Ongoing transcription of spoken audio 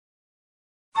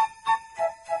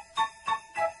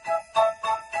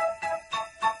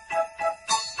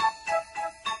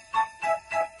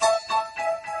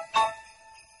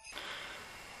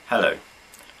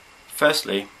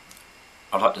Firstly,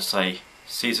 I'd like to say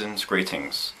season's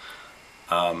greetings.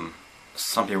 Some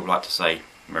people like to say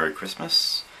Merry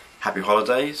Christmas, Happy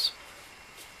Holidays.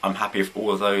 I'm happy with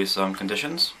all of those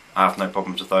conditions. I have no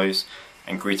problems with those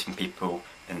and greeting people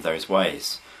in those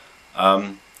ways.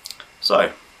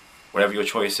 So, whatever your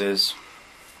choice is,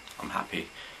 I'm happy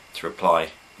to reply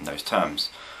in those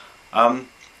terms.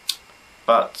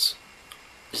 But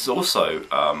this is also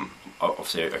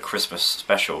obviously a Christmas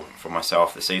special for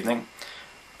myself this evening.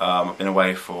 I've been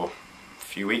away for a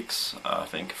few weeks, I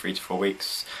think 3 to 4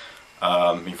 weeks.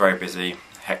 Been very busy,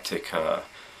 hectic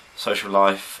social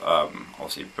life,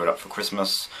 obviously built up for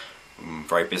Christmas. I'm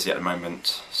very busy at the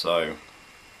moment, so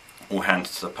all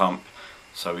hands to the pump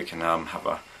so we can have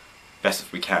a best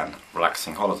as we can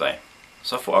relaxing holiday.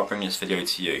 So I thought I'd bring this video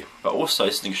to you, but also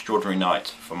it's an extraordinary night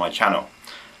for my channel.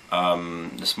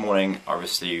 This morning I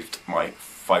received my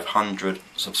 500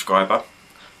 subscriber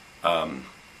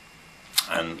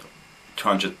and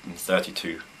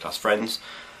 232 plus friends,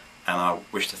 and I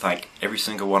wish to thank every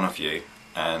single one of you.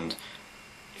 And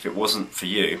if it wasn't for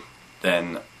you,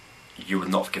 then you would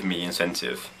not have given me the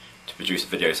incentive to produce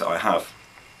the videos that I have.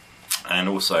 And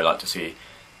also I'd like to see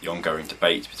the ongoing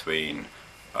debate between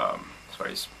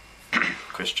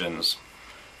Christians,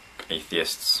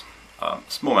 atheists, a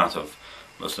small amount of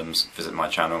Muslims visit my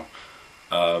channel,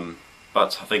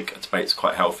 but I think a debate's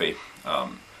quite healthy. I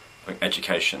think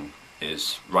education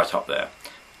is right up there,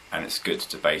 and it's good to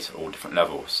debate at all different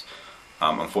levels.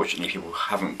 Unfortunately, people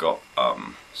haven't got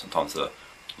sometimes the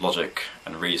logic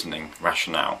and reasoning,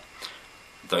 rationale,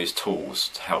 those tools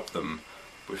to help them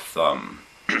with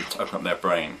to open up their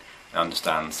brain and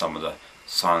understand some of the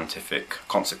scientific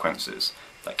consequences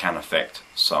that can affect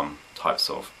some types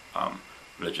of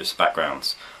religious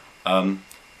backgrounds.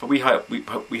 But we hope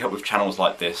with channels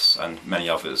like this and many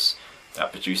others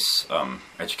that produce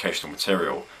educational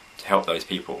material to help those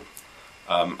people.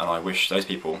 And I wish those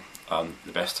people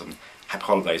the best and happy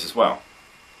holidays as well.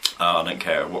 I don't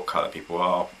care what colour people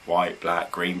are, white,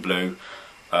 black, green, blue.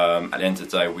 At the end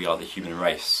of the day, we are the human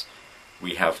race.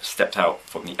 We have stepped out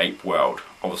from the ape world.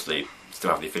 Obviously,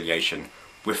 still have the affiliation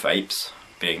with apes,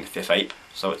 being the fifth ape,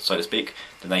 so to speak,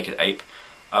 the naked ape.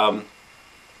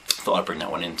 Thought I'd bring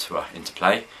that one into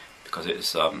play because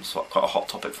it's quite a hot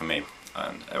topic for me,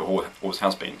 and it always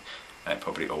has been, and it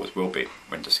probably always will be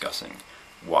when discussing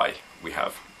why we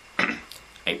have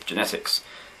ape genetics,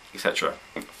 etc.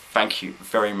 Thank you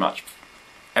very much,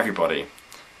 everybody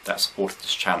that supported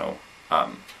this channel,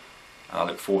 and I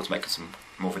look forward to making some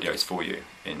more videos for you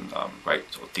in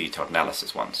great sort of detailed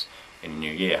analysis ones in the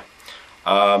new year.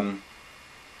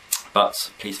 But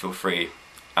please feel free,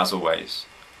 as always,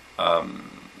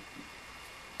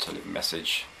 to leave a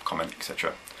message, comment,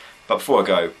 etc. But before I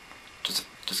go, just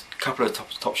a couple of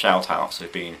top shout outs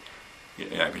who've been,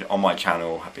 been on my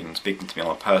channel, have been speaking to me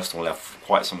on a personal level for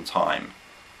quite some time,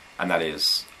 and that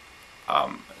is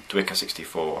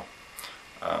Dwicker64,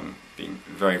 been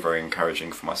very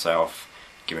encouraging for myself,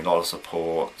 giving a lot of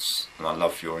support, and I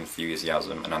love your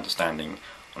enthusiasm and understanding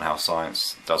on how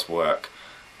science does work,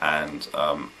 and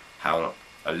how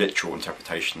a literal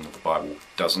interpretation of the Bible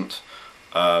doesn't.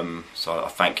 So I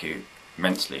thank you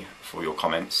immensely for your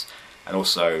comments, and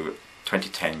also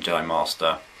 2010 Jedi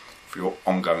Master for your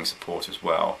ongoing support as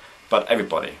well. But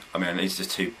everybody, I mean, these are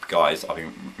just two guys I've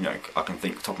been, I can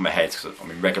think top of my head because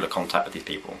I'm in regular contact with these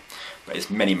people, but it's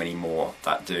many more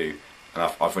that do, and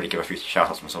I've already given a few shout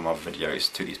outs from some other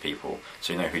videos to these people,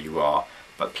 so you know who you are.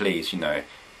 But please, I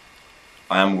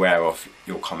am aware of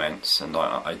your comments, and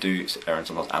I do sit there and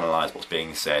sometimes analyse what's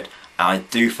being said, and I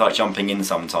do feel like jumping in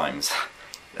sometimes.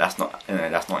 That's not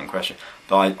in question.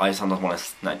 But I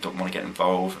sometimes don't want to get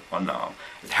involved.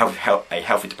 There's a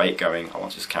healthy debate going. I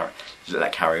want to just let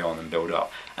that carry on and build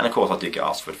up. And of course, I do get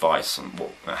asked for advice on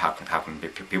how can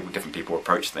different people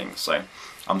approach things. So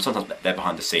I'm sometimes there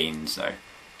behind the scenes,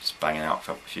 just banging out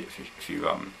a few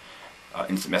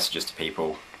instant messages to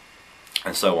people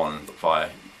and so on via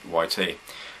YT.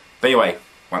 But anyway,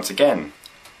 once again,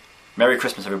 Merry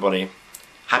Christmas everybody,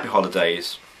 Happy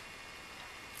Holidays,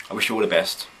 I wish you all the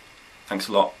best, thanks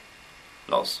a lot,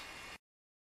 Loz.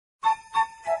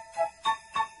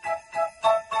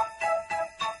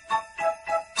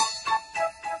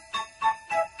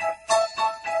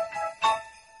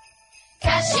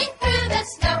 Crashing through the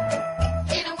snow.